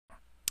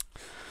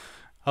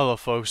Hello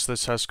folks,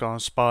 this has gone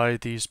Spy.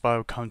 The Spy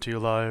will come to you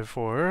live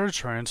for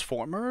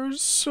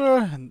Transformers,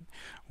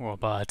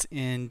 Robots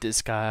in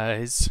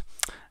Disguise.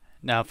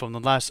 Now, from the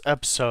last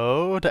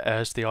episode,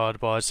 as the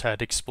Autobots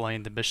had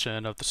explained the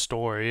mission of the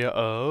story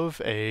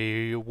of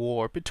a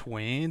war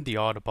between the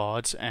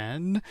Autobots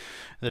and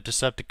the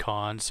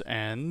Decepticons,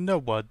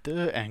 and what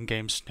the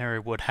endgame scenario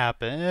would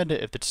happen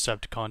if the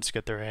Decepticons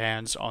get their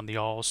hands on the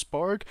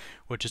Allspark,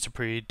 which is a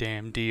pretty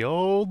damn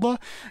deal,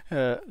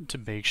 to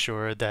make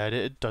sure that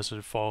it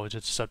doesn't fall into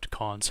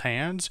Decepticons'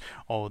 hands.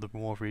 All the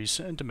more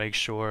reason to make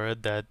sure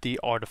that the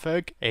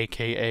artifact,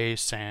 aka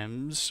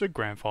Sam's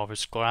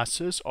grandfather's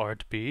glasses, are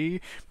to be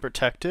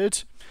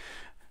protected.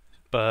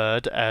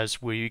 But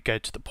as we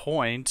get to the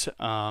point,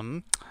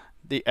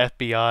 the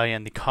FBI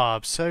and the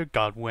cops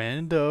got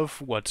wind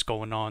of what's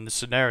going on in the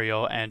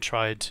scenario and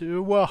tried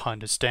to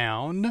hunt us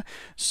down.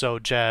 So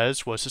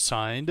Jazz was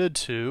assigned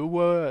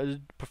to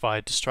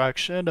provide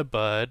distraction,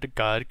 but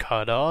got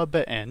caught up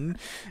and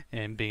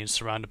being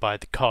surrounded by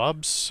the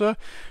cops.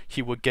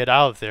 He would get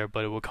out of there,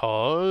 but it would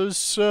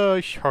cause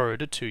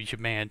hurt to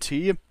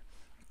humanity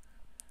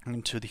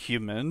and to the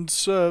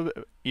humans,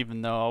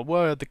 even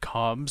though the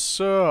cops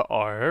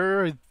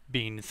are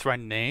being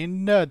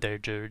threatening. They're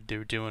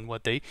doing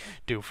what they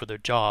do for their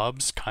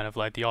jobs, kind of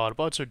like the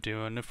Autobots are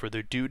doing for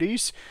their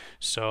duties.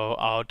 So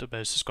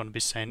Autobots is going to be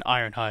sending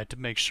Ironhide to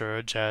make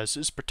sure Jazz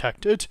is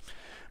protected.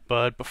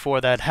 But before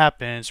that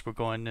happens, we're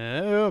going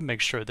to make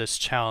sure this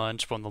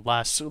challenge from the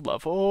last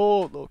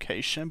level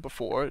location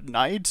before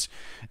night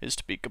is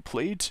to be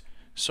complete.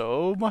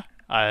 So,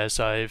 as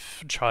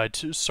I've tried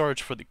to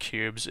search for the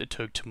cubes, it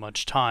took too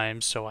much time,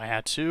 so I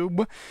had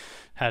to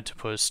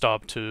put a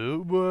stop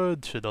to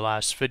the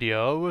last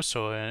video.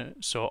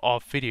 So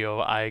off video,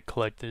 I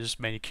collected as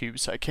many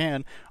cubes as I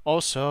can.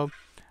 Also,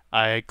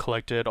 I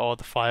collected all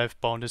the 5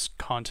 bonus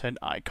content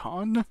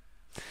icon.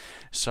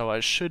 So I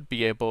should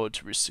be able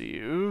to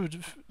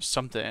receive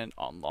something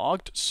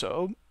unlocked.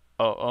 So,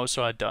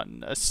 also I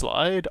done a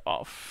slide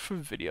off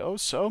video.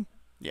 So,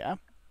 yeah.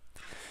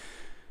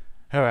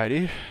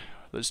 Alrighty,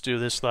 let's do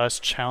this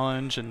last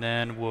challenge, and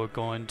then we're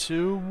going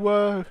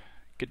to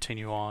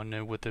continue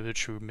on with the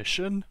true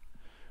mission.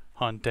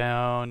 Hunt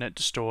down and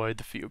destroy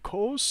the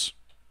vehicles.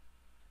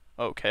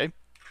 Okay.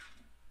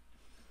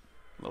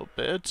 A little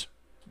bit.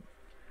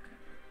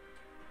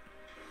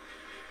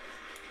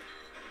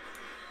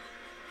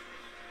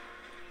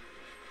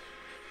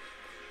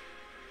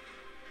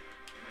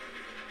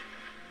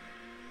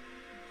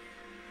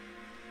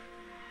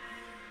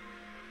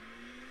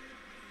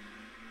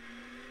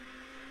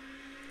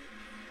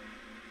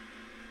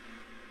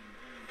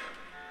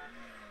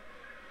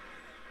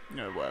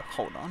 No, well,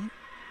 hold on.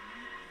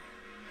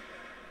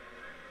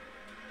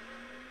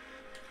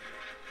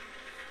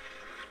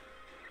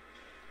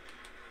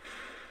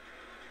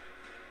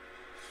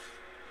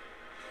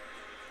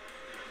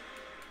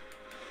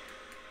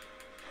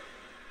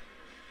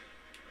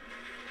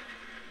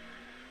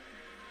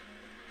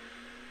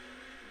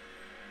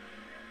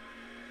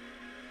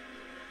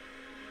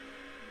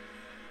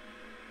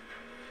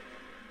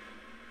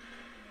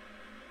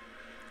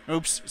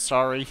 Oops,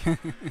 sorry.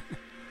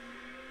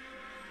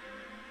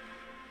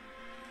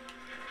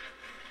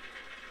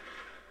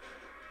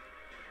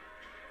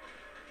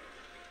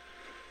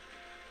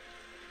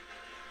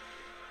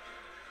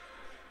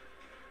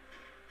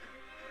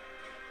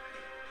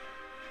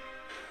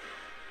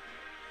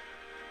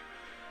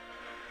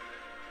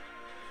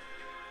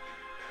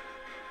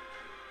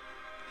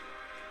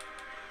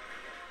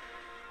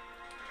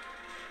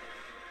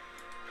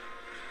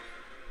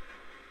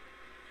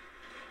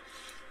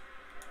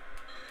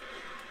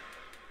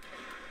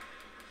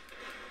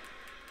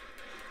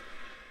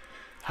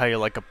 How you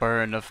like a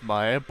burn of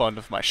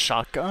my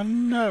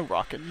shotgun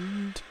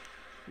rocket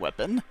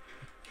weapon?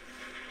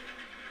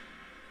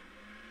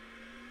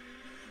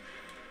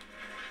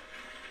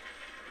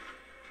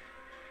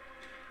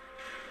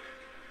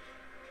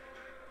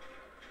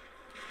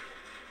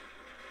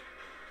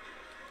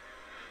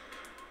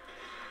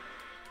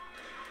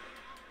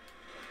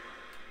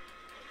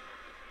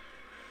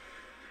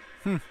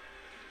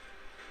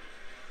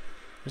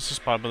 This is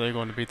probably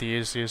going to be the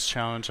easiest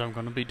challenge I'm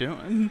going to be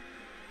doing.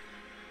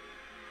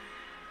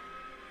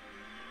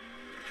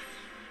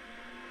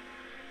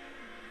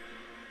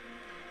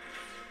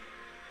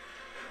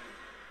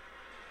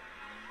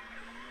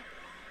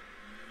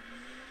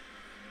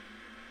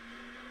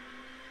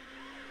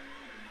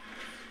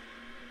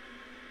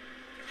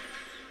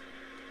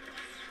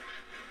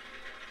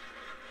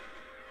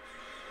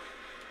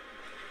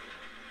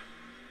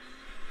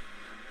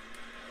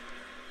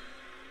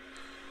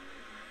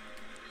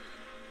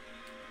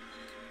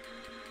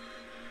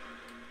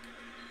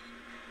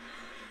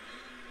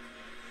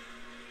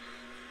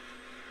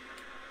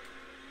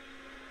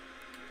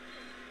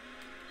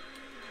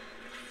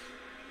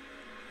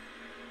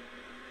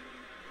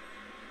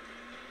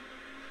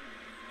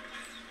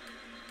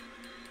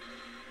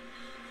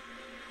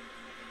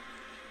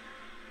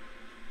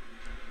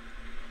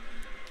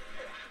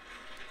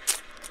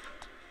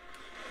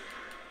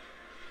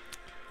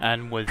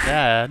 And with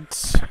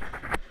that,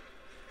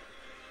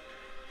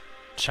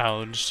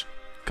 challenge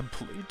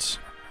complete.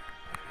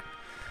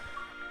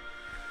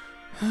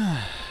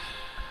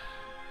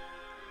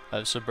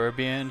 A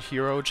suburban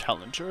hero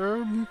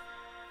challenger.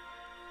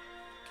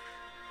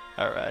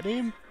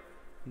 Alrighty.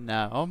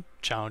 Now,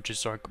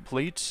 challenges are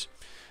complete.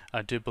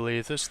 I do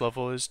believe this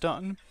level is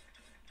done.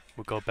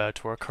 We'll go back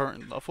to our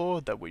current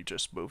level that we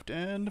just moved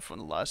in from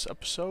the last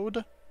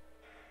episode.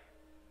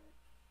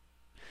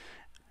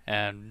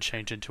 And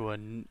change into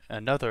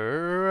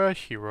another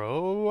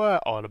hero,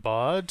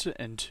 Autobot,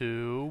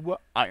 into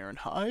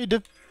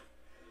Ironhide.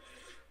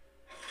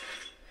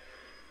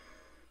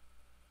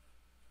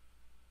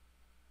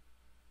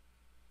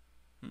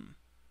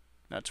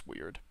 That's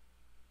weird.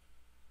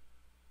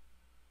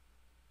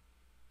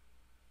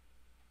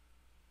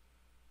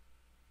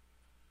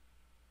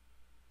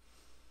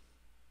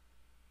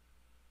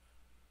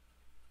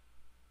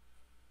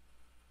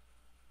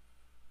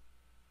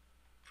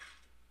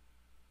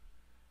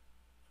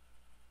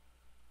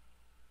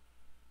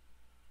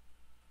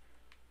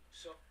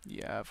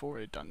 Yeah, I've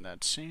already done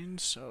that scene,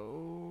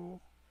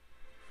 so...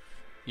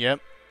 Yep.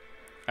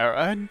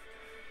 Alright.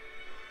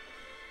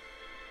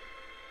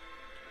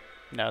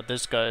 Now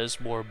this guy is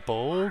more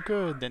bold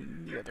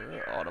than the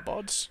other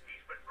Autobots.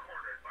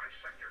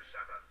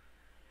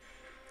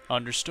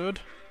 Understood?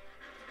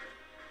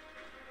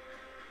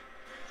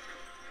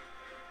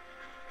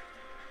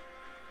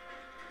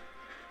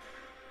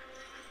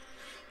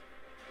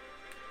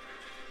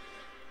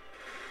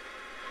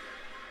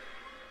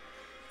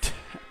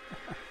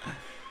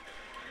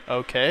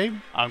 Okay,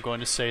 I'm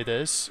going to say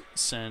this,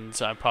 since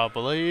I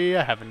probably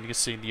haven't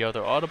seen the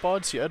other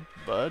Autobots yet,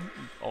 but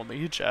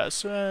only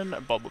Jess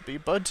and Bumblebee,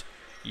 but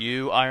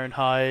you,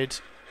 Ironhide,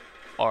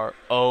 are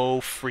O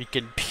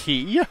freaking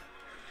P.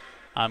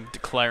 I'm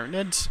declaring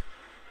it.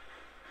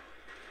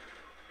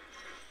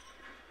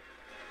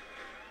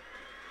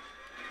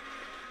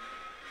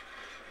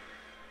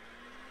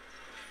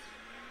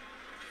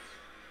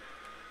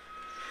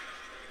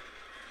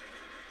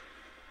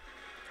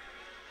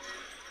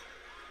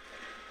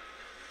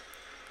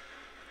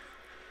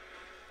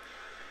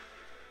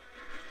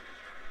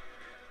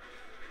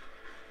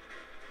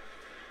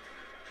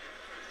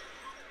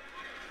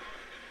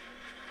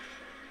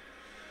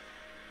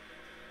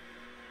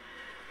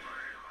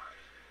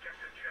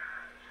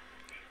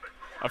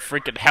 A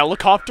freaking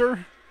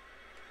helicopter?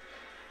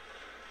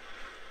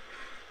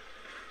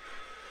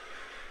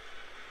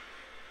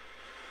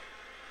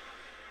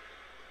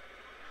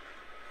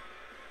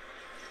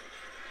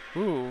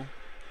 Ooh,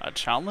 a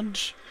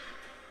challenge?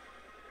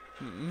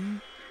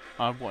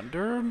 I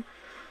wonder.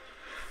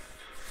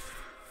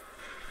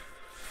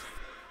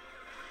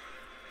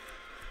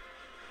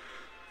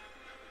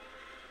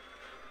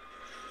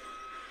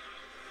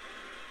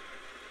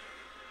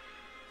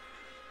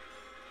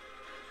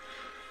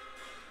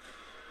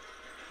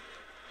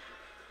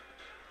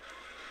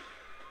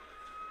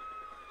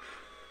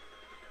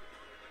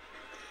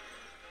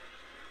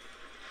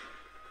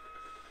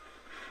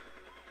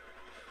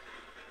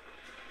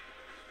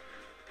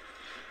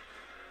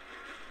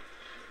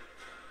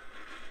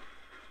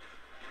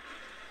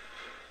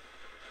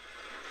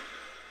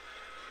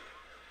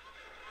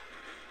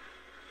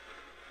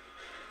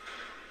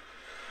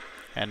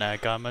 And I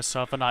got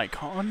myself an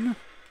icon.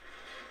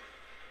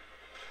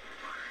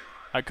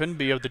 I couldn't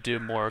be able to do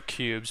more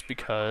cubes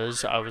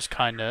because I was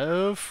kind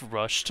of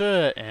rushed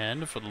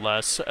in for the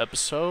last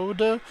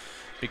episode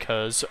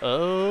because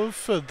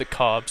of the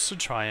cops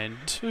trying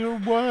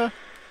to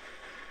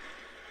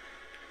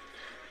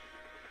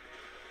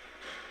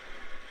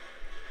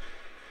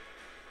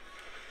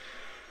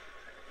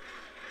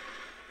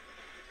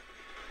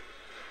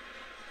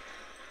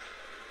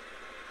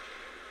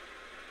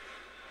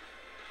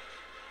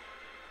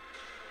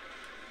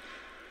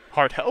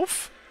heart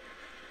health?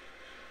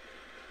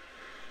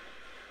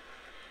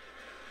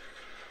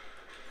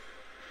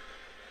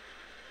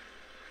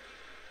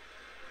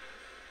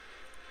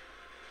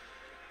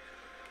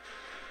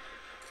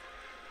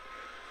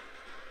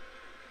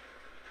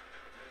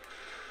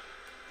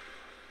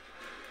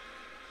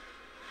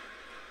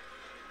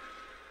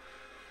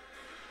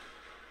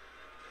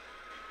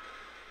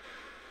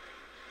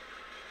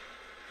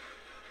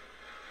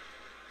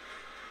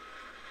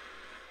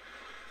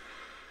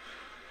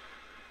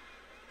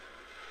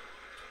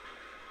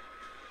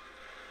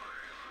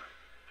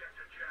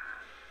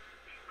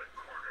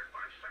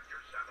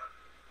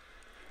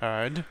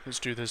 Alright, let's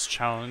do this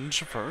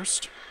challenge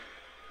first.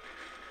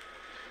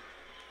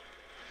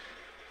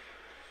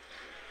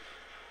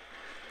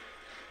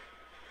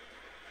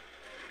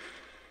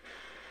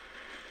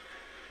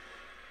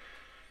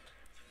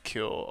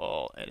 Kill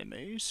all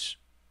enemies.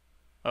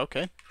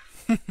 Okay.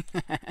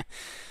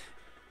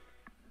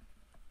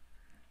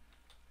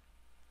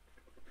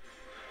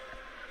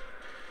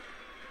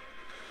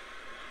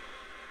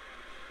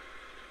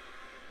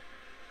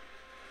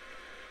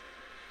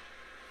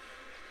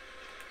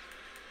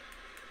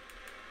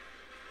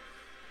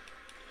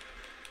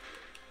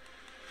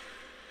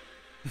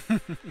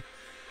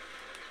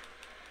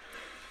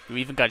 You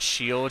even got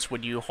shields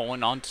when you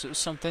holding on to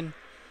something?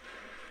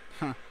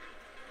 Huh.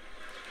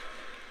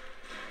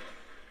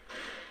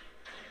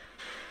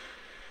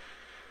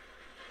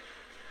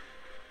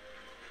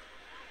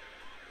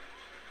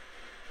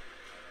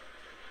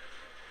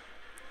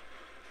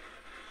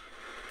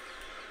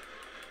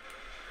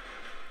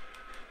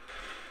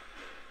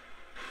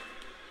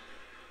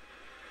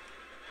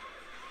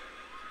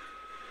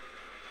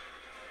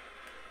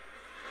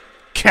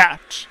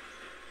 Catch!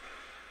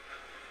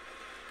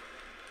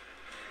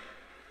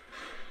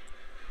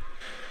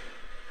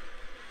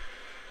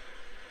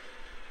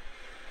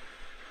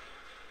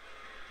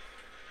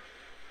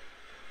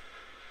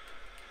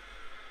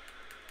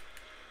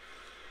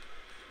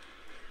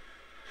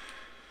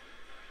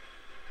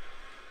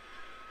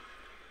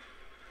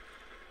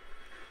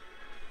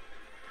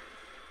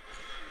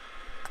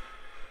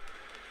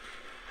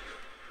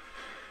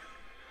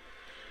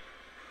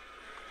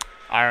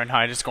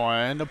 Ironhide is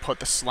going to put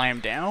the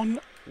slam down.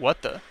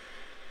 What the?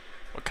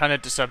 What kind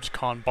of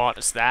Decepticon bot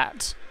is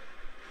that?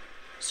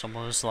 It's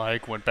almost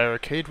like when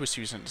Barricade was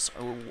using his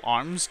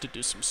arms to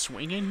do some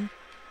swinging.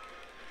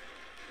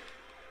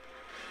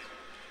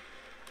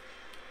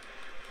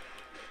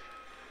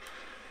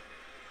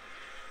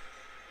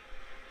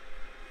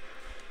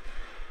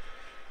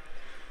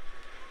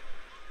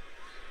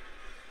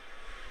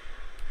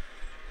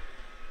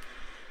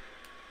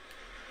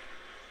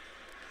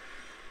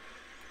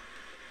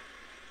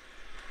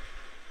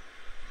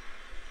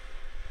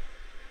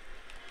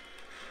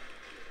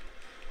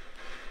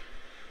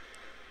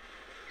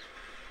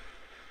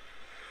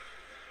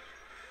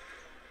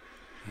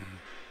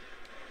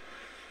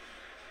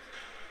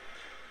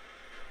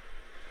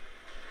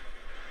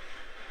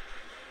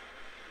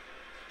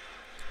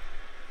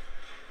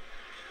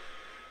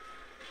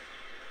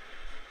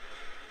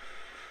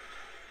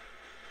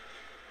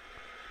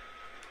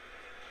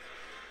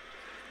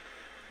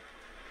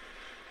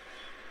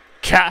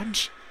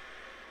 Catch!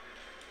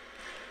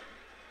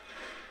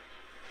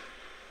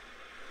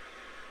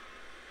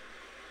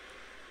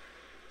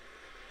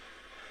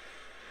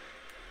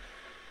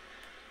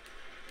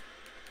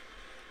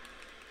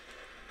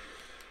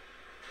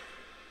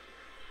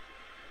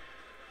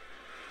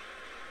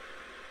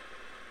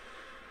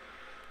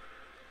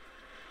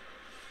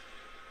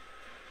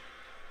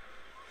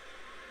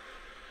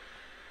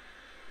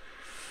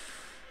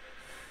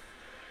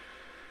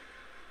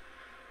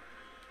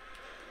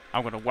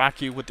 I'm gonna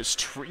whack you with this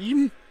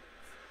tree.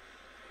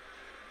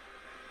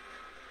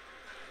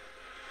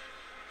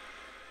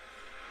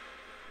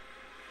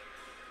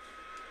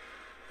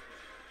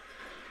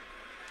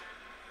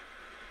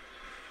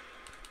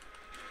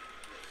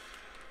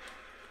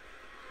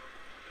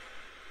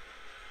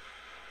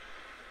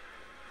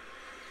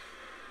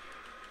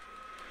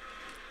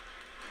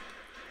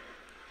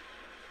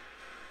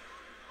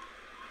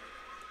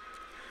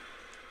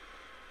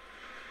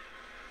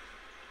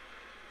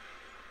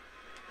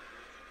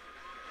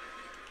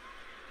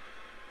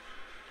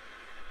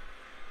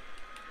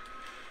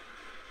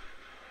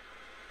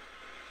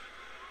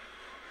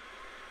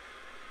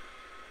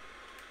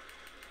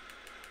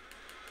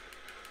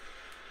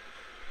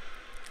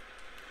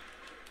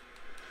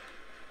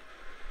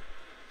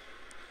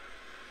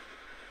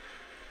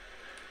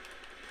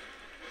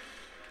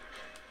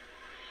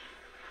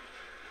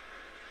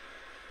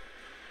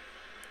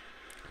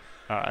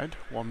 Alright,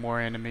 one more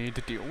enemy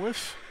to deal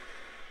with.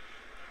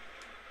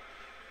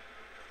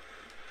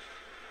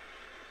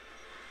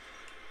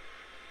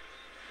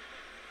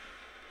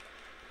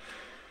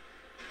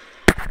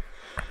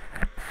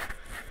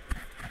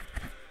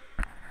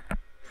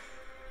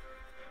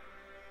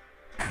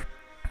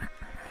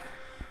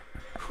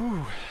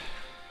 Whew.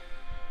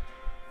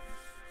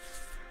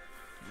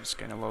 Just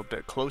getting a little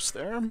bit close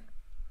there.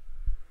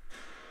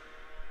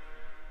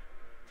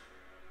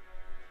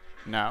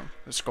 Now,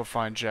 let's go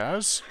find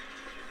Jazz.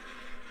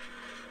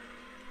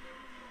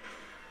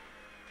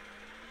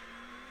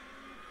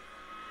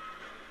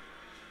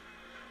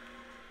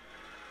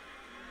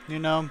 You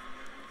know,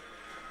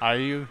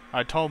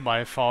 I told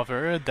my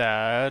father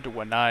that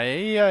when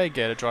I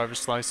get a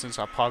driver's license,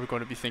 I'm probably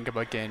going to be thinking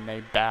about getting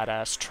a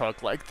badass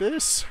truck like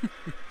this.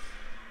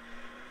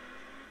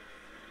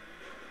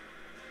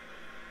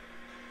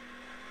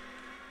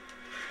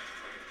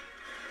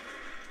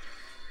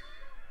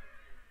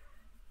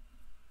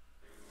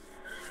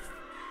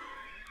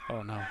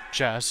 Oh no,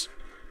 Jazz.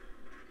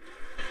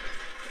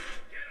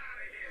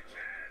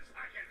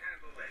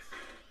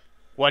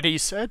 What he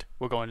said?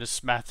 We're going to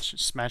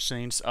smash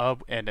things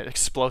up in an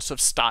explosive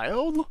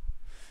style?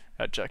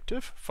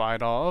 Adjective.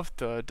 Fight off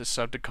the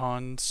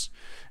Decepticons.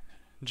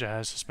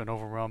 Jazz has been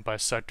overrun by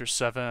Sector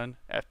 7,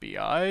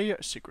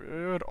 FBI,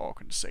 secret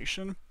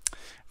organization.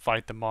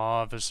 Fight the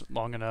mob is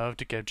long enough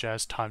to give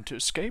Jazz time to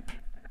escape.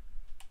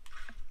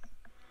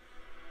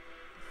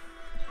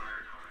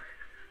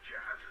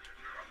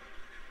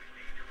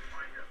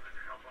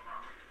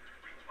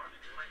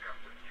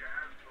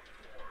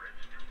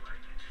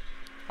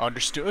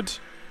 Understood.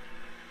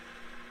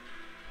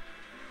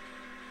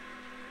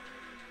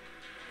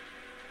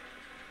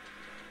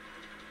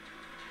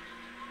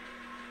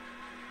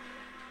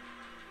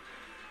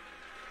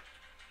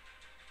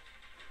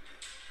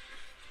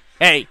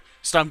 Hey,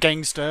 stop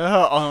gangster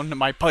on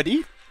my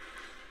putty.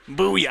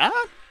 Booyah!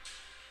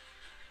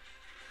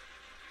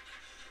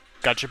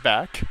 Got your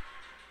back.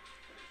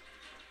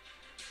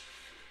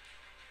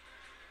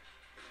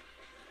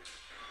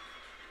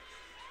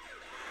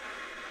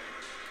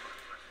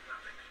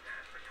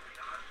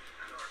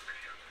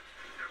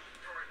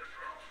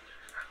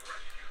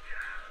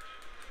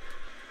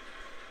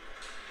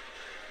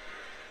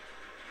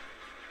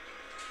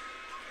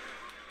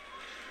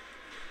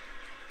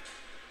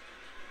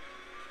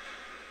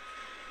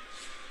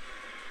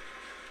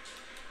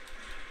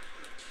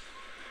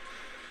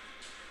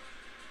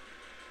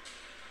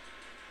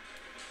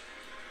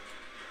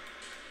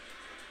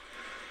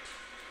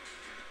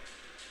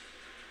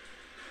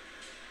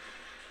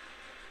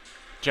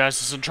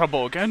 Jazz is in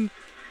trouble again.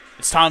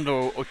 It's time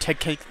to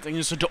take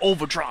things into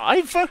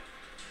overdrive.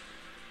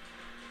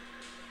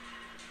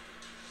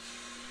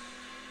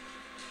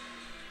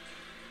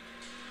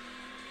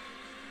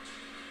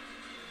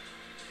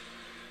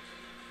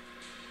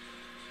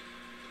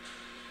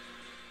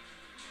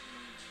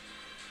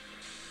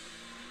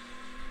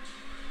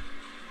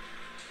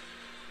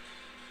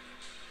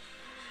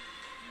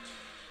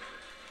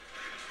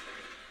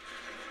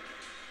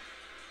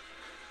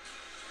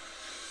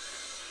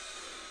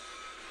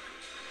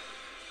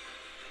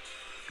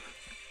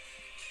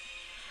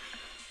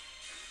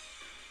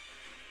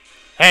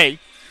 Hey,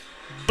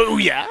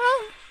 booyah!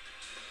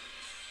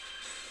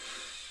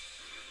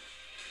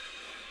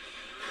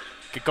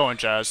 Get going,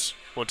 Jazz.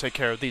 We'll take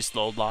care of these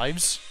low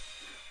lives.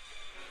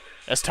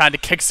 It's time to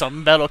kick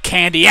some metal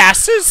candy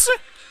asses!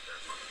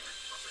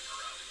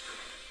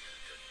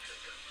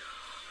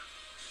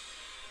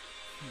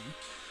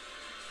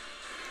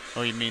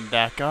 Oh, you mean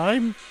that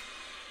guy?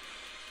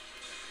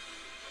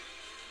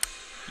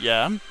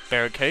 Yeah,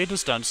 Barricade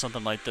has done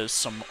something like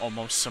this,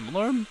 almost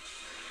similar.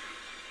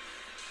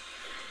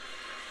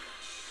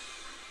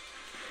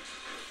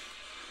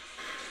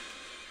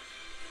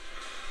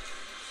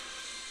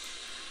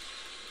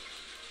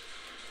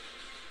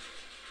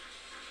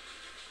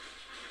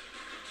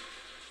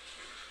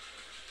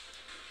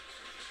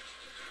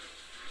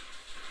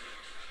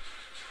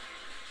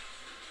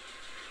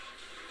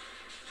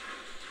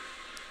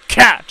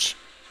 Catch!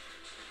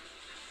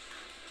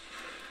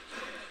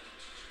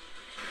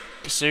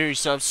 Consider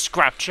yourself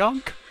scrap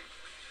junk?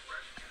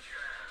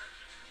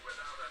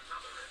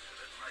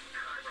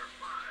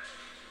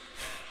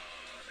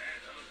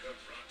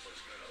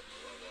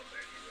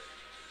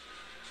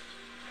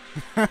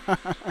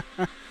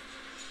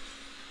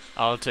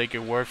 I'll take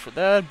your word for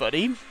that,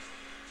 buddy.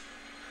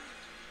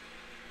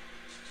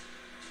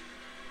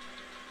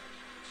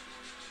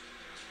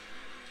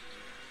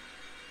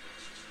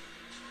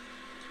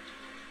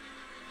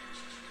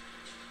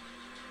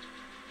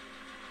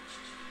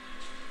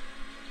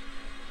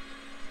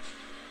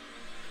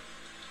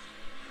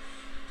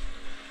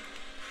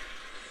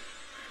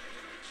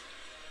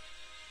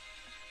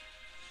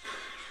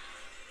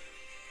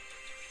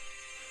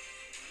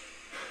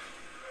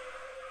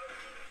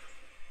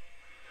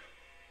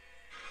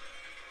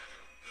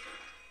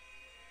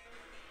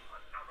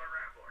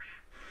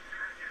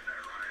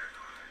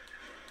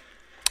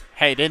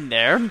 Hang in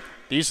there.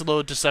 These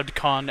little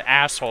Decepticon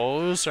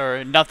assholes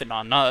are nothing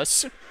on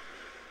us.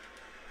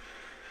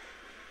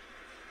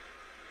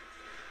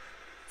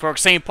 For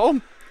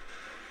example,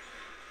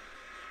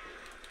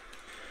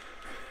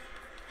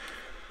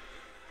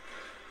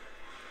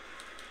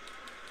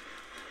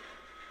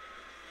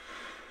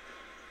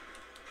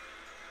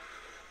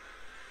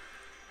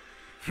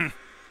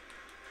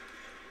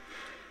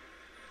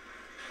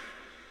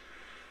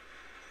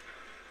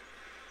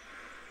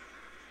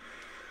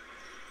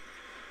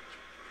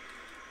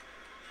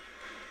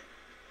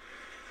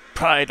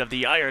 Pride of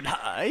the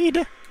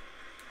Ironhide.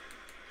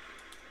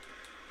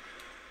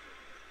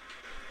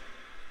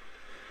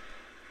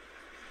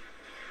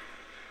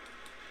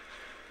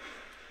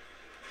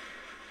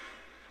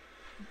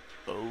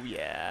 Oh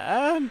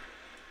yeah.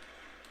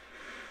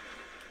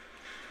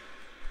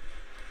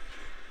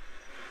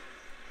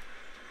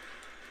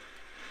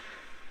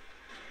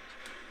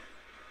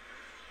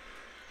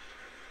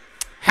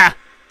 Ha!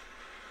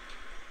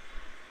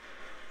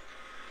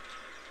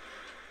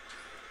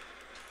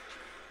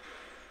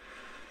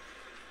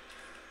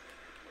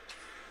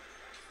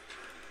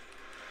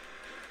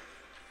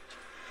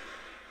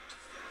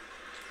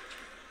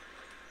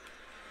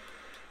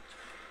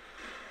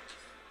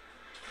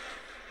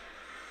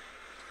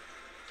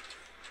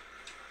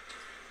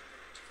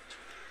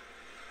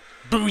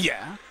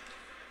 Booyah!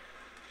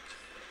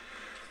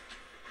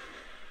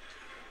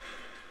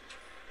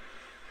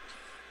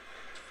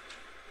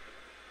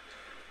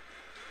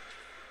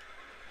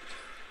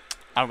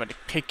 I'm gonna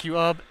pick you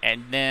up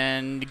and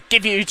then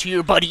give you to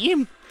your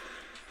buddy.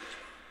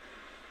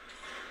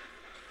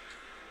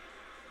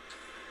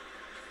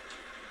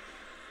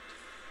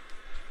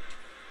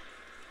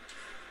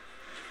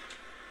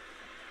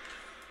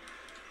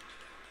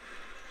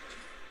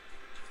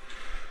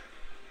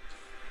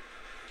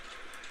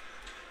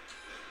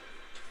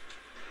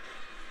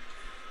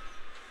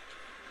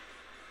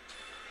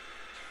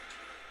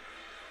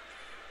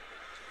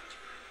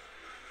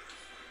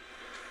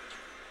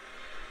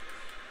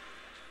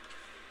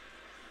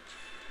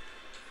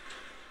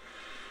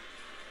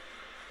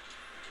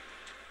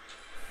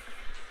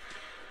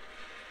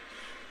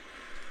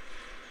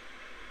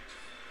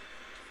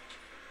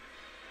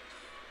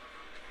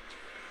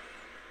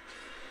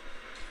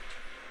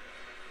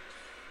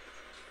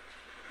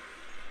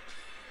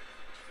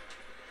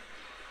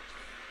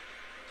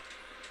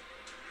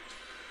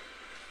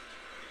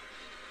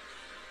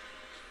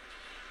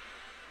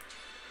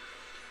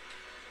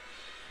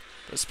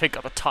 Let's pick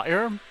up a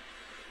tire.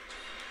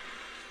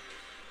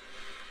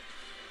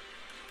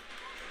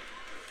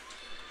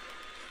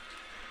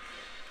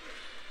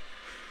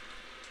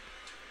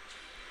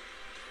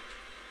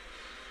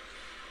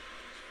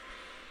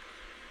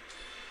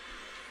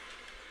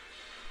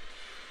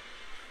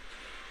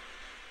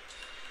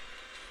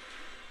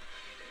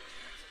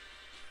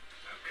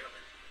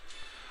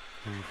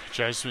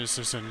 Jasmine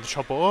is in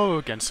trouble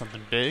against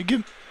something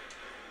big.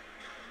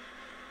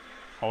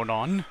 Hold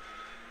on.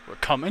 We're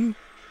coming.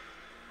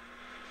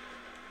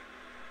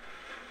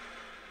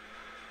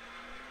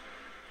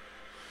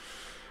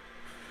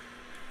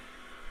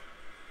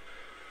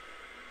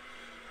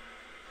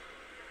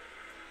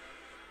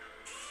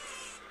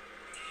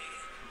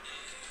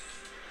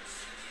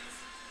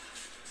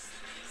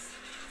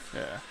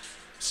 Yeah.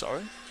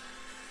 Sorry.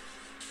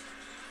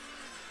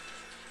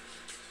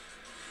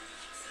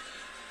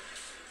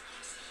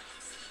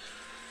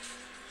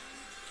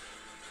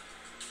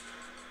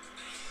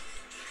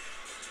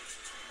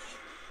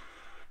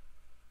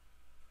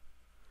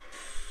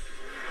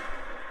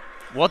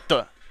 What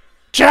the?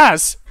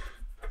 Jazz!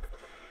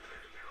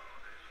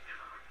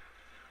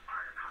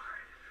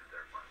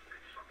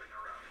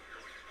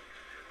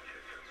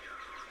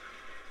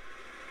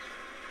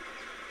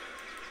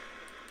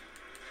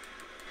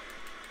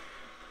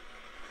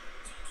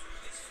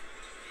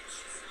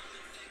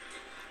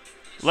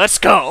 Let's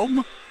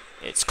go!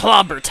 It's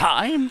clobber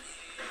time!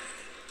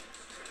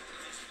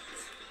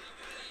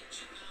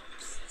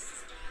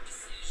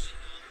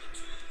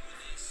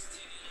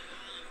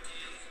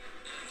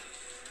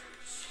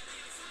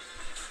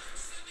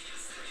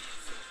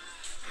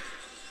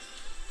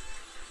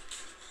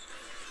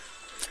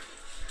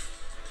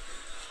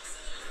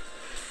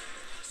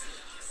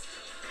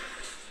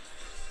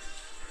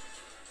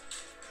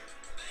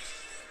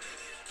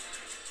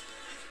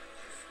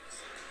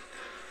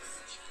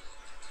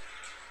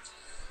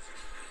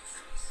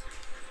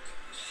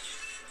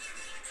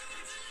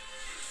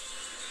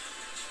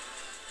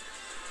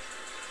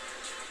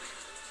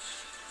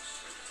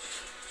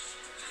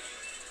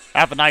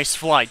 Have a nice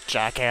flight,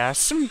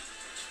 jackass.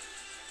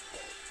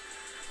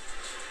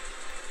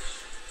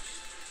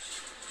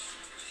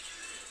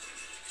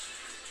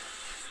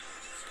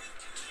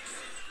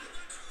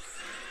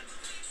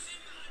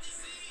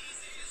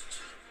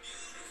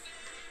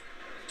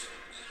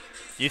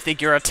 You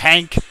think you're a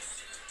tank?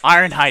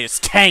 Ironhide is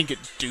tank,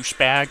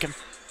 douchebag.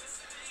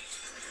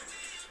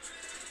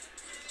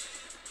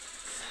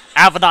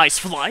 Have a nice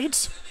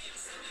flight.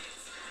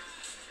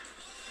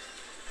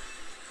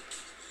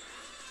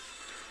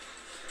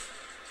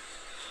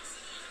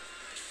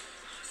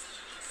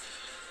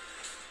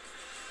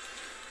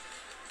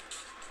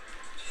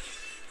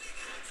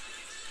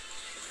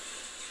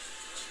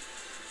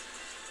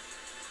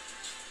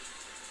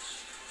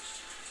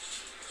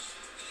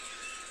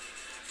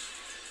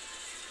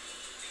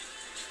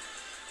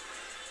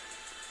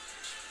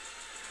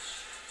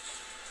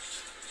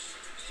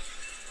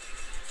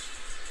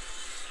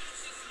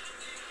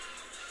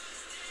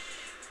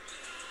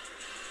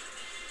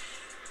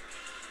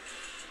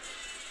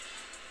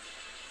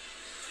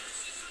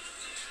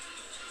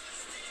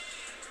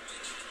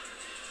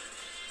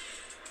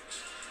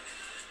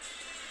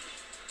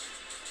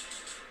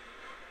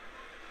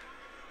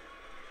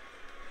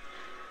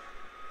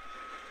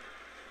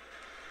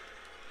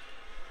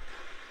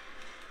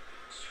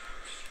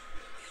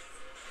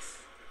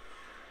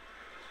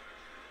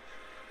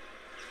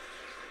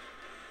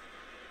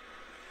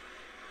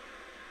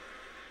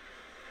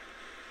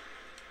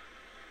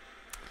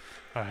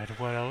 Alright,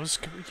 what else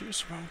can we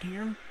use around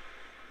here?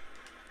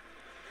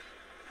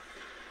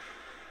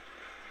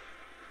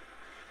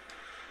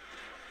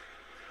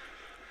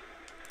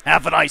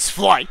 Have a nice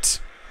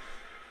flight!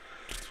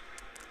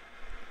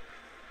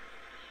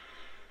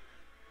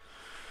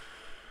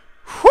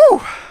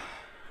 Whew!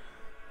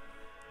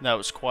 That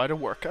was quite a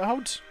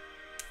workout.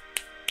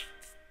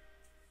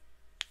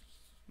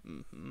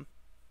 Mm-hmm.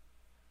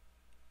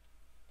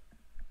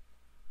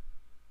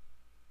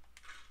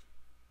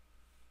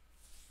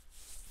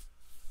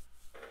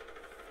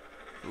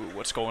 Ooh,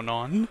 what's going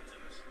on?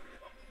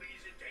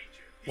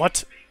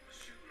 What?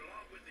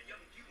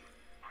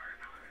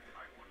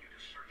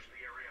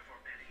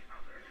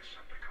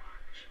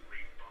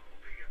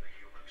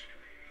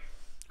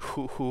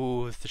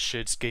 Ooh, the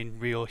shit's getting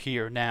real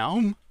here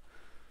now.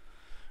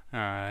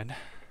 Alright.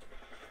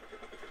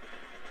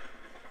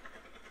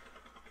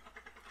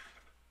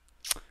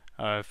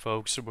 Alright,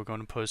 folks, so we're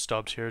going to put a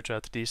stop here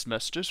to these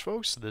messages,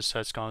 folks. This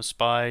has gone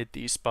Spy,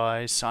 the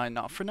Spy, sign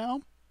off for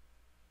now.